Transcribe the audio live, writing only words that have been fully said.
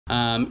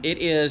It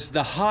is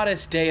the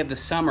hottest day of the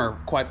summer,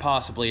 quite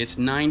possibly. It's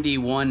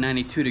 91,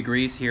 92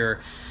 degrees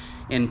here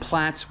in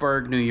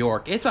Plattsburgh, New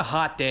York. It's a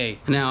hot day.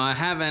 Now, I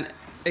haven't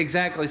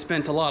exactly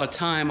spent a lot of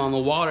time on the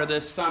water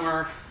this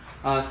summer,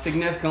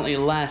 significantly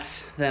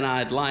less than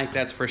I'd like,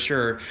 that's for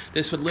sure.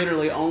 This would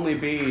literally only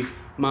be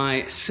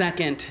my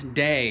second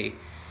day,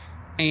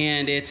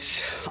 and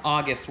it's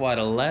August, what,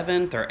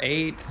 11th or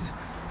 8th?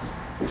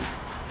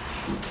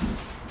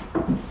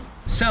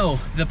 So,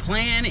 the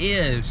plan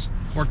is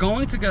we're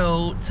going to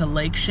go to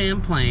Lake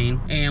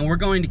Champlain and we're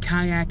going to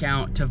kayak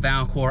out to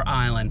Valcour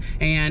Island.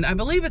 And I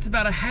believe it's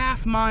about a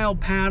half-mile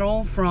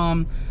paddle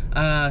from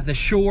the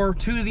shore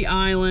to the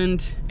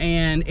island.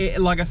 And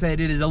like I said,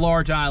 it is a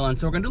large island.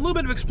 So we're gonna do a little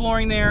bit of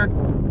exploring there.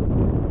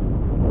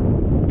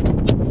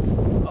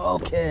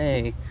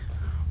 Okay,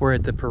 we're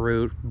at the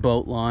Peru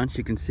boat launch.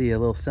 You can see a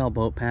little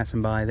sailboat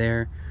passing by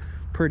there.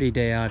 Pretty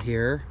day out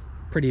here,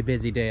 pretty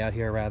busy day out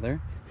here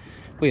rather.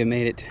 We have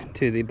made it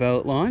to the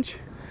boat launch.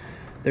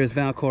 There's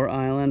Valcour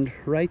Island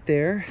right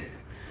there.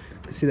 You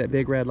can see that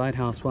big red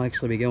lighthouse. We'll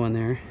actually be going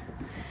there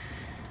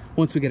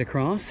once we get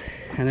across.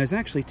 And there's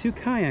actually 2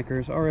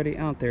 kayakers already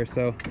out there,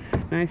 so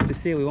nice to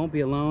see. We won't be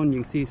alone.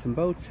 You can see some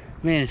boats.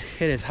 Man,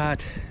 it is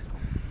hot.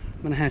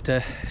 I'm gonna have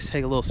to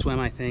take a little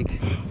swim, I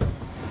think.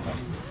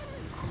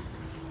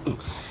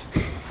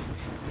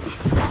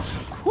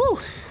 Woo!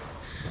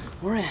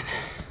 We're in.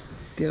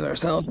 Let's give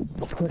ourselves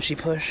a pushy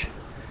push.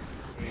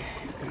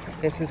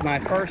 This is my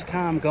first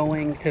time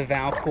going to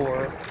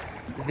Valcour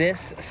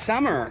this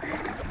summer.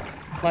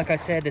 Like I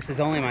said, this is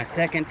only my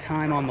second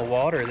time on the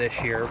water this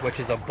year, which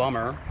is a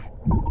bummer.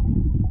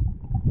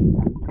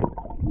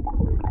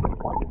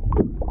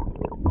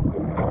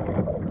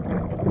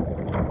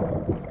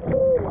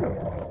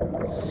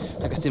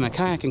 I can see my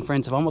kayaking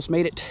friends have almost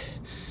made it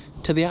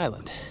to the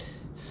island.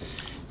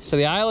 So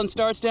the island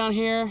starts down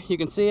here, you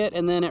can see it,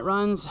 and then it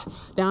runs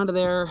down to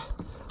there,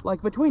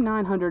 like between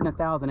 900 and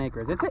 1,000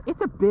 acres.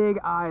 It's a big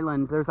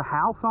island. There's a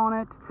house on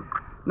it,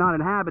 not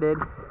inhabited.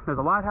 There's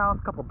a lighthouse,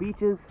 a couple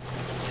beaches.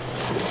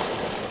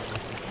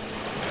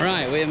 All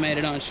right, we have made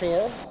it on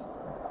shore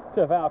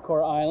to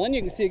Valcour Island.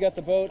 You can see you got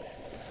the boat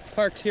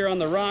parked here on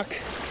the rock.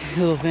 A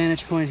little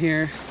vantage point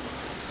here.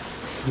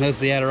 And those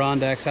are the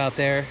Adirondacks out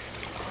there.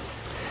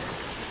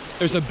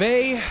 There's a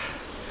bay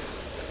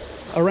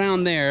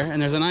around there,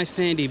 and there's a nice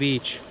sandy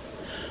beach.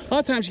 A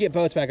lot of times you get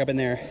boats back up in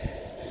there.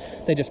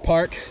 They just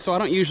park, so I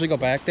don't usually go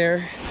back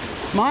there.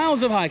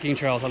 Miles of hiking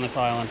trails on this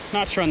island.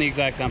 Not sure on the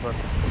exact number.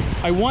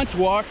 I once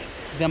walked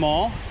them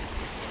all.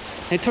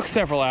 It took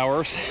several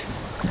hours.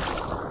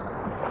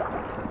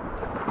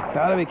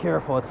 Gotta be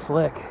careful, it's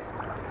slick.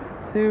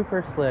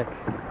 Super slick.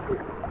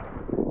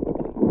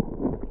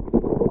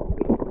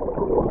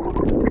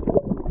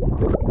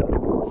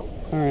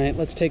 All right,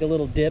 let's take a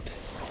little dip.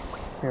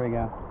 Here we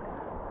go.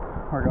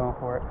 We're going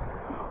for it.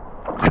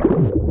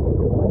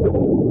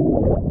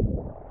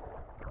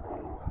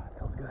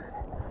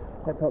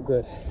 That felt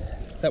good.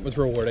 That was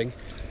rewarding.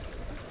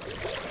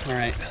 All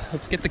right,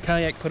 let's get the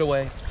kayak put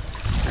away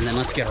and then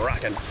let's get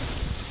rocking.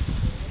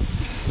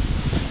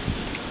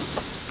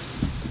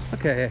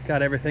 Okay,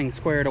 got everything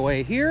squared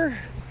away here.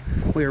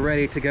 We are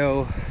ready to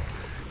go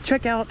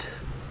check out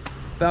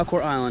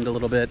Valcour Island a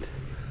little bit.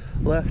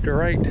 Left or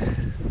right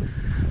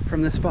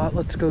from this spot,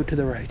 let's go to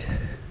the right.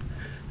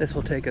 This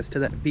will take us to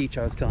that beach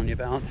I was telling you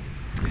about.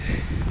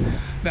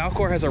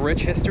 Valcour has a rich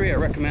history. I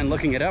recommend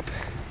looking it up.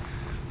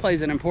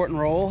 Plays an important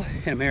role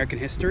in American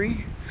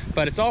history,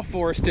 but it's all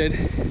forested.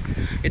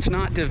 It's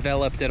not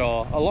developed at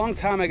all. A long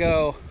time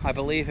ago, I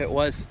believe it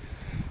was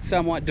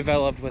somewhat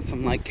developed with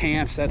some like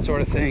camps, that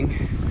sort of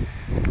thing.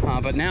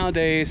 But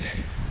nowadays,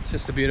 it's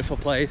just a beautiful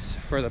place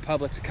for the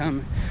public to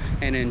come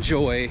and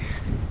enjoy.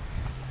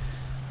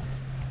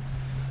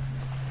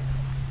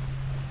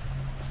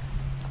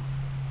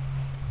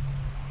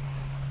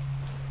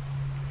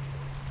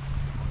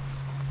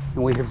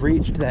 And we have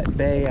reached that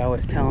bay I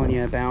was telling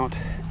you about.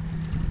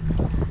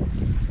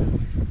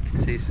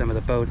 See some of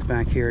the boats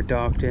back here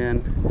docked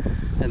in,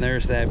 and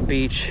there's that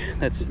beach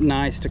that's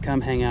nice to come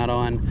hang out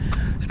on,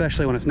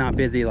 especially when it's not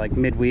busy like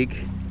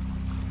midweek.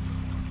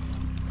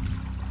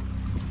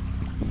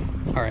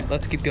 All right,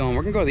 let's keep going.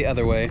 We're gonna go the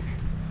other way.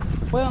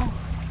 Well,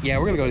 yeah,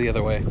 we're gonna go the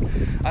other way.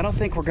 I don't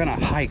think we're gonna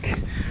hike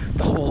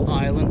the whole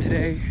island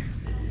today.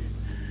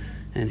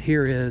 And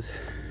here is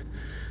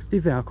the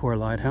Valcour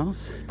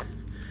Lighthouse.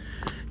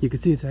 You can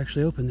see it's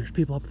actually open. There's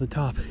people up at the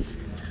top.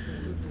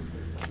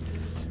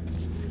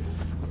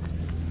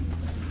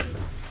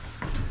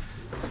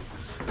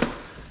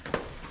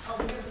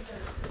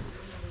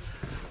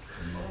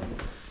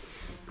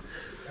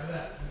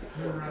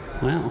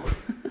 Wow.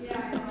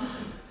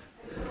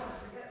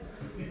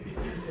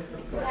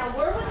 Now,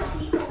 where would the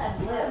people have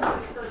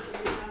lived?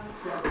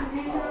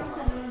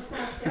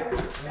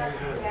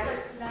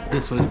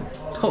 This was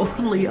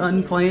totally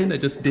unplanned. I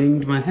just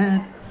dinged my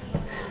head.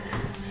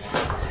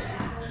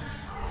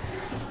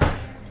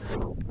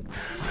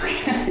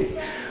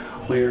 Okay,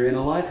 we're in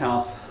a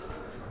lighthouse.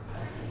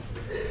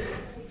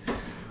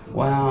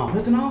 Wow,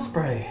 there's an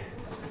osprey.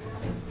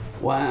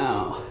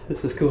 Wow,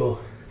 This is cool.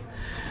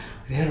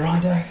 The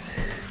Adirondacks.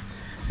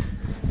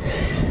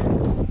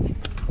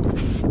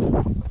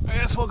 I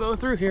guess we'll go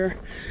through here.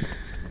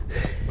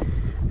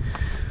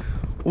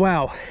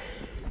 Wow.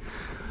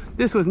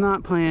 This was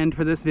not planned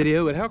for this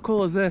video, but how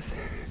cool is this?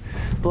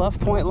 Bluff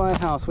Point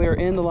Lighthouse. We are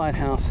in the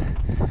lighthouse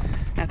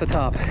at the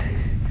top.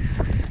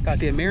 Got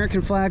the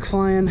American flag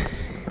flying.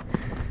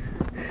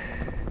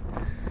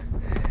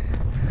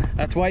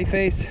 That's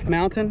Whiteface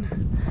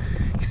Mountain.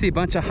 You see a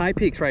bunch of high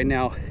peaks right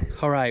now.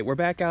 All right, we're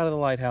back out of the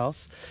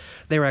lighthouse.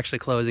 They were actually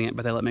closing it,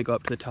 but they let me go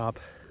up to the top,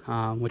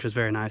 which was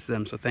very nice of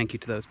them. So thank you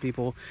to those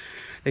people.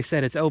 They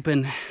said it's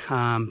open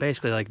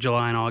basically like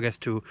July and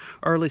August to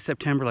early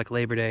September, like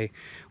Labor Day,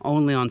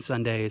 only on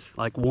Sundays,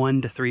 like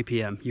 1 to 3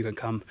 p.m. You can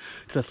come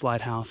to this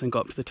lighthouse and go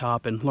up to the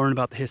top and learn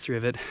about the history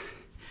of it.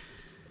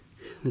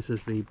 This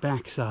is the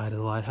back side of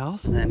the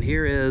lighthouse. And then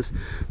here is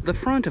the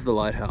front of the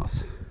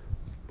lighthouse.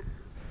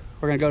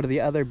 We're gonna go to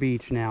the other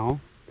beach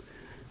now.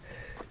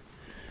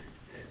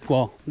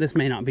 Well, this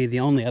may not be the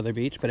only other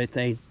beach, but it's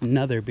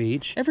another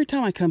beach. Every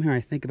time I come here, I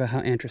think about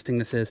how interesting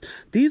this is.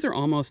 These are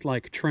almost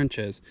like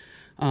trenches.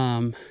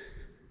 The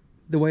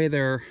way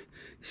they're,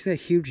 you see that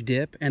huge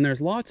dip? And there's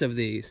lots of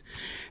these.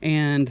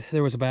 And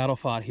there was a battle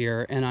fought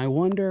here, and I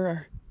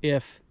wonder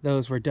if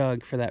those were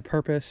dug for that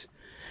purpose.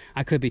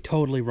 I could be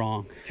totally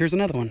wrong. Here's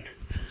another one.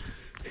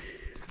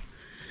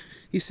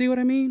 You see what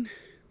I mean?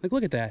 Like,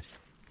 look at that.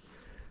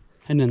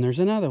 And then there's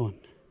another one.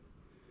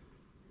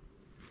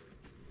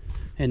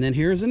 And then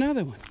here's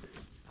another one.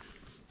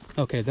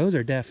 Okay, those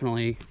are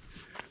definitely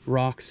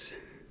rocks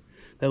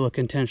that look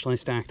intentionally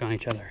stacked on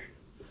each other.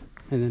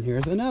 And then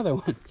here's another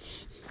one.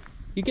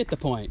 You get the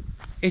point.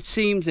 It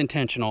seems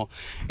intentional.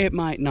 It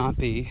might not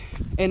be.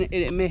 And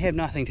it may have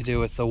nothing to do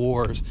with the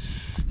wars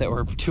that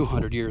were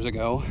 200 years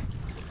ago.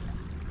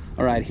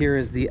 All right, here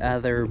is the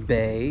other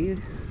bay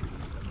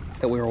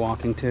that we were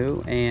walking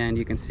to. And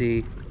you can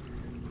see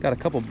got a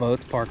couple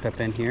boats parked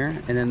up in here,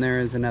 and then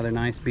there is another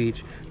nice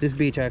beach. This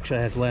beach actually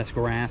has less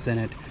grass in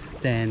it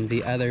than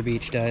the other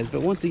beach does,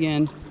 but once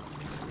again,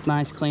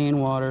 nice clean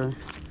water.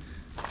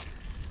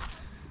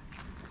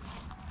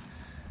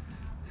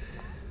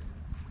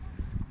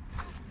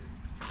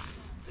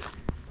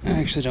 I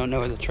actually don't know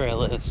where the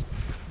trail is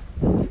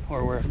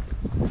or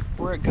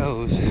where it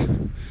goes.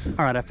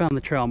 All right, I found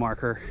the trail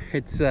marker.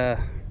 It's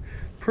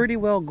pretty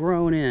well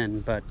grown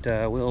in, but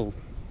we'll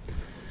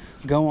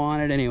go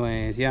on it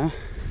anyways, yeah?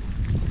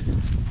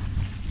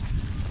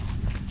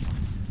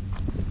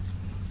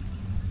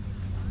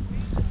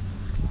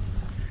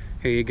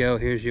 Here you go.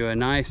 Here's you a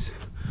nice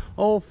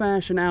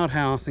old-fashioned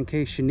outhouse in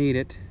case you need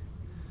it.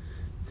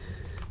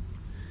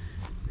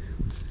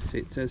 See,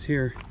 it says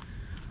here,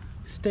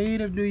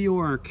 State of New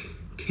York,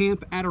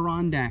 Camp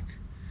Adirondack,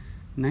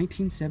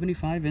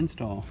 1975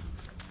 install.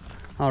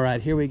 All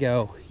right, here we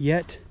go.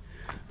 Yet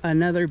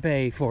another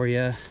bay for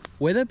you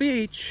with a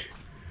beach.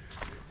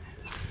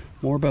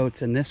 More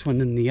boats in this one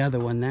than the other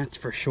one, that's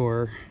for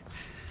sure.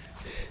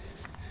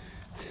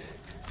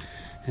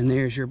 And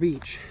there's your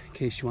beach, in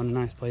case you want a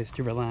nice place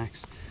to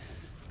relax.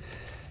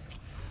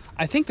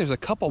 I think there's a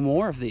couple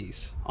more of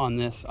these on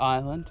this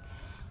island.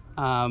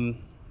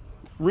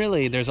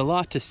 Really, there's a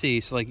lot to see.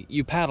 So like,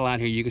 you paddle out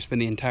here, you can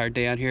spend the entire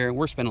day out here.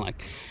 We're spending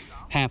like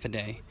half a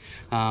day.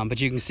 But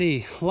you can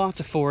see lots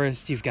of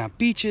forest. You've got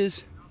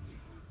beaches.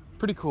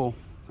 Pretty cool.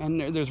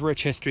 And there's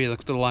rich history. Look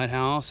at the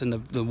lighthouse and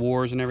the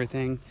wars and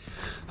everything.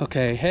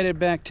 Okay, headed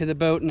back to the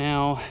boat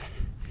now.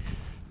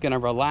 Gonna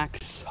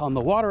relax on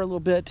the water a little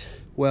bit.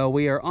 Well,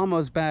 we are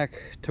almost back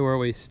to where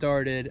we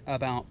started,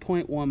 about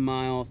 0.1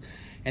 miles,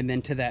 and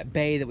then to that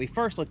bay that we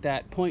first looked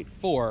at,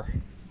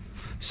 0.4.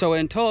 So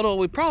in total,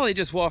 we probably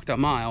just walked a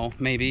mile,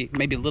 maybe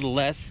a little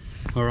less.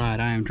 All right,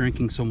 I am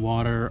drinking some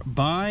water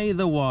by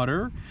the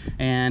water,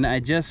 and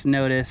I just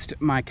noticed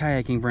my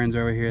kayaking friends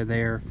over here.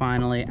 They are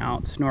finally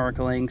out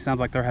snorkeling. Sounds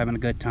like they're having a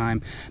good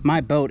time.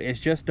 My boat is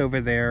just over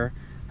there.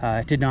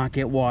 It did not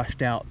get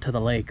washed out to the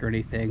lake or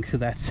anything, so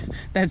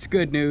that's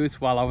good news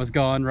while I was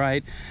gone,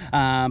 right?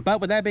 But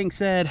with that being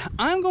said,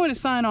 I'm going to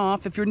sign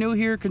off. If you're new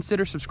here,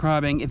 consider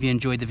subscribing. If you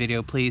enjoyed the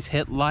video, please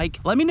hit like.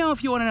 Let me know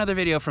if you want another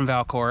video from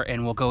Valcour,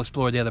 and we'll go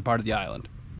explore the other part of the island.